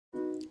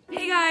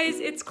guys,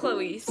 it's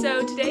Chloe.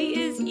 So today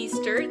is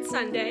Easter, it's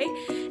Sunday,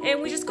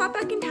 and we just got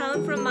back in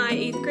town from my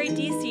 8th grade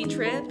DC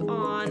trip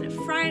on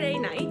Friday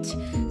night.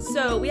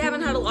 So we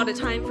haven't had a lot of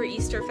time for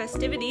Easter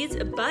festivities,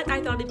 but I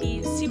thought it'd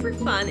be super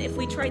fun if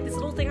we tried this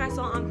little thing I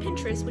saw on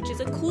Pinterest, which is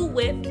a Cool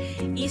Whip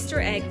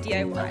Easter egg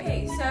DIY.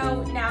 Okay,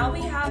 so now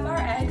we have our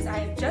eggs. I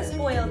have just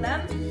boiled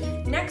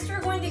them. Next we're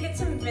going to get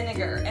some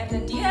vinegar, and the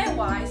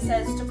DIY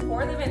says to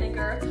pour the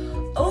vinegar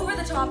over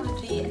the top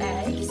of the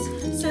eggs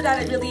so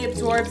that it really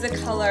absorbs the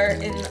color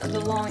in the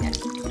long end.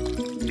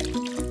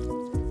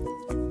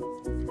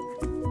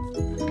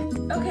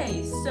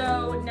 Okay,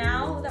 so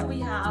now that we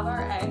have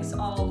our eggs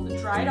all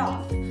dried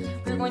off,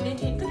 we're going to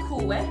take the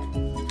Cool Whip,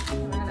 and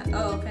we're going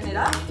to open it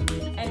up,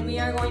 and we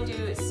are going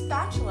to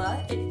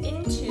spatula it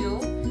into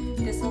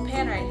this little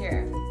pan right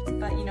here.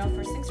 But you know,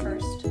 first things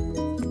first,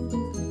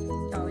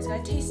 you always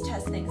gotta taste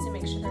test things and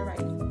make sure they're right.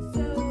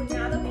 So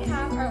now that we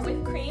have our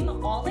whipped cream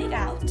all laid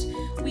out,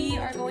 we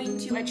are going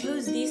to, I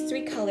chose these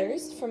 3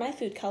 colors for my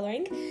food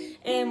coloring,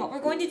 and what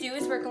we're going to do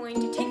is we're going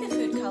to take the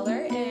food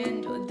color,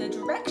 and the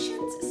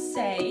directions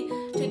say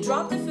to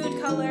drop the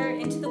food color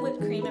into the whipped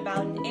cream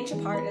about an inch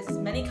apart, as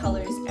many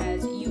colors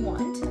as you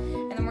want,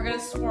 and then we're going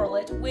to swirl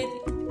it with,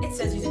 it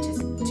says use a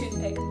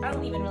toothpick. I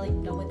don't even really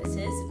know what this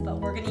is, but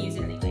we're going to use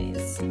it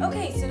anyways.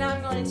 Okay, so now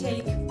I'm going to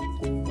take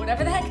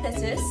whatever the heck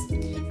this is,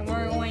 and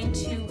we're going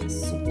to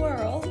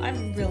swirl.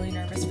 I'm really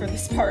nervous for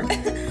this part.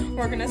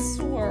 We're going to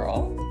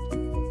swirl.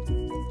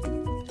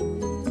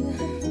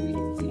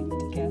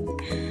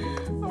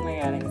 Oh my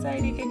god,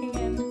 anxiety kicking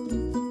in.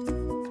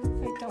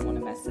 I don't want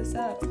to mess this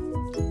up.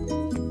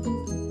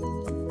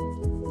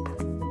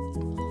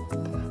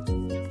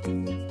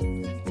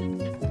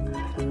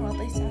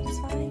 Oddly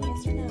satisfying,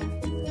 yes or no?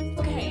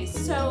 Okay,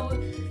 so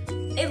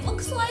it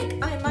looks like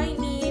I might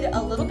need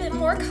a little bit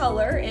more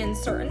color in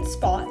certain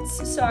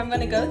spots. So I'm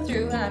going to go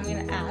through and I'm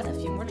going to add a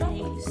few more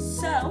drops.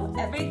 So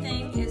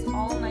everything is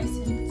all nice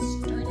and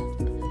stirred up.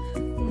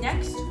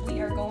 Next, we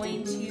are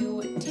going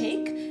to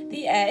take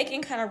the egg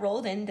and kind of roll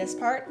it in. This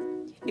part,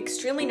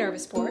 extremely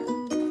nervous for. So,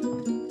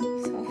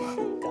 oh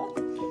god,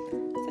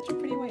 such a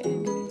pretty white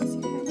egg.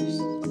 See how you see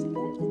it?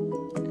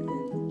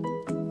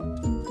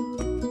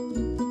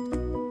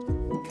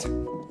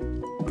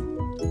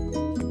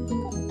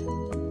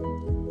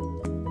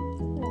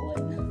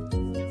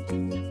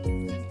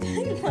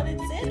 What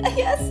it's in, I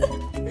guess.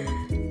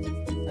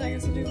 I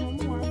guess I'll do one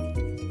more.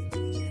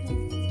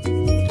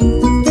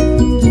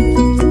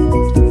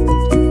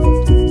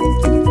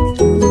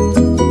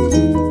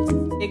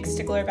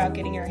 About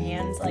getting your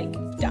hands like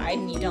dyed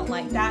and you don't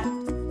like that,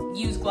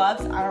 use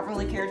gloves. I don't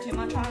really care too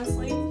much,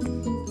 honestly.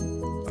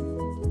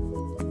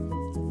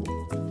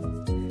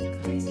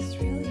 Guys, this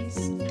really is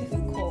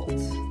difficult.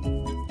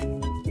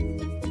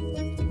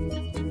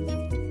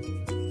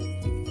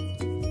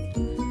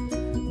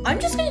 I'm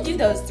just gonna do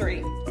those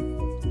 3.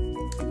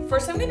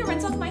 First, I'm gonna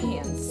rinse off my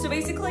hands. So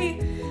basically,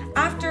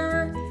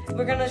 after,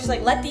 we're gonna just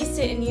like let these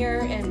sit in here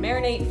and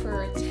marinate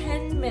for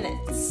 10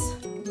 minutes.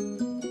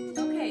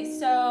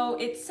 So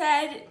it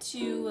said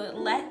to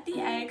let the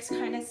eggs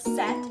kind of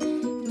set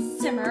and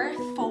simmer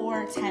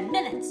for 10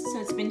 minutes. So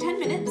it's been 10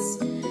 minutes,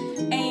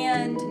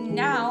 and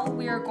now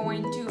we are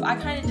going to, I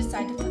kind of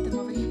decided to put them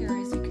over here,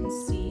 as you can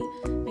see,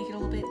 make it a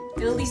little bit,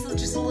 at least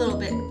just a little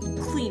bit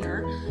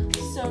cleaner.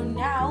 So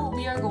now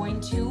we are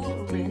going to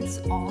rinse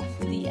off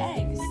the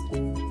eggs. All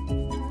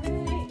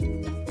right,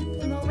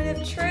 moment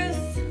of truth.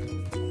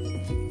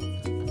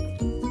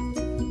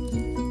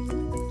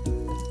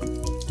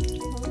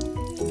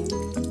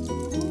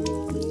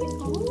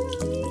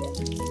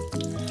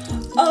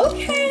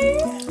 Okay,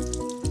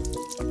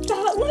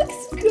 that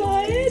looks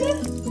good.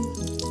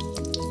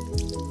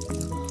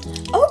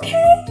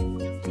 Okay,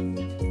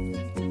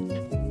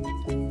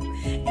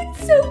 it's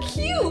so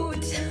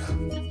cute.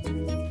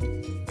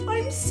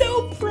 I'm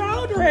so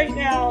proud right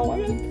now.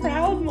 I'm a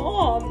proud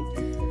mom.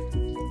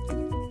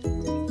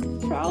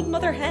 Proud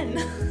mother hen.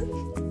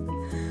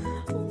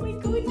 Oh my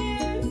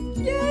goodness,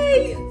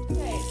 yay.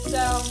 Okay,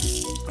 so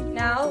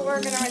now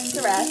we're gonna rinse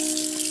the rest.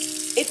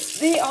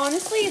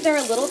 Honestly, they're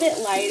a little bit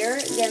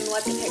lighter than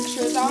what the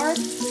pictures are,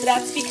 but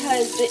that's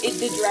because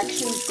the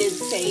directions did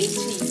say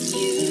to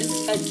use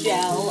a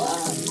gel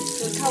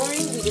food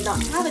coloring. We did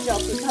not have a gel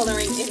food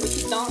coloring, and we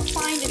could not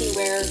find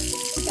anywhere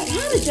that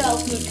had a gel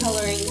food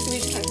coloring, so we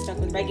just kind of stuck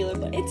with regular,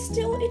 but it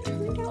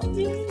turned out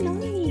really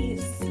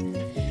nice, and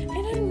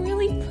I'm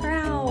really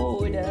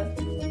proud.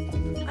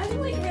 I'm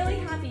like really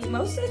happy.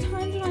 Most of the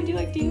times when I do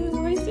like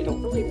DIYs, they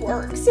don't really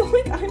work, so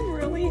like I'm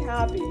really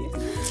happy.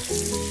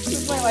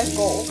 This is my life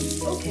goal.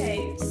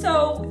 Okay,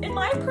 so in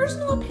my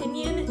personal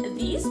opinion,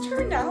 these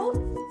turned out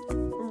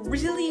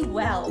really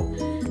well,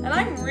 and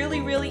I'm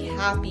really, really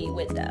happy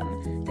with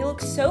them. They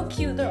look so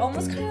cute. They're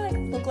almost kind of like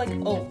look like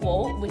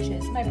opal, which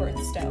is my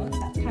birthstone, so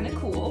that's kind of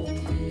cool.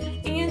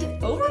 And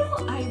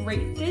overall, I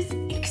rate this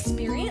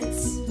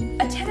experience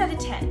a 10 out of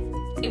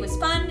 10. It was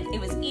fun, it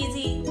was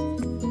easy,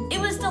 it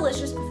was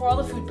delicious before all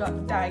the food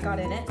dye got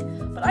in it,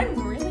 but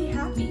I'm really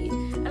happy.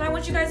 And And I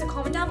want you guys to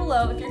comment down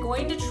below if you're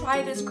going to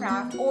try this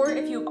craft, or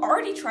if you've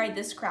already tried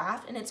this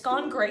craft and it's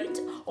gone great,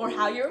 or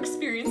how your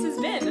experience has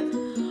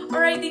been. All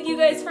right, thank you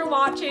guys for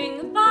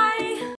watching. Bye.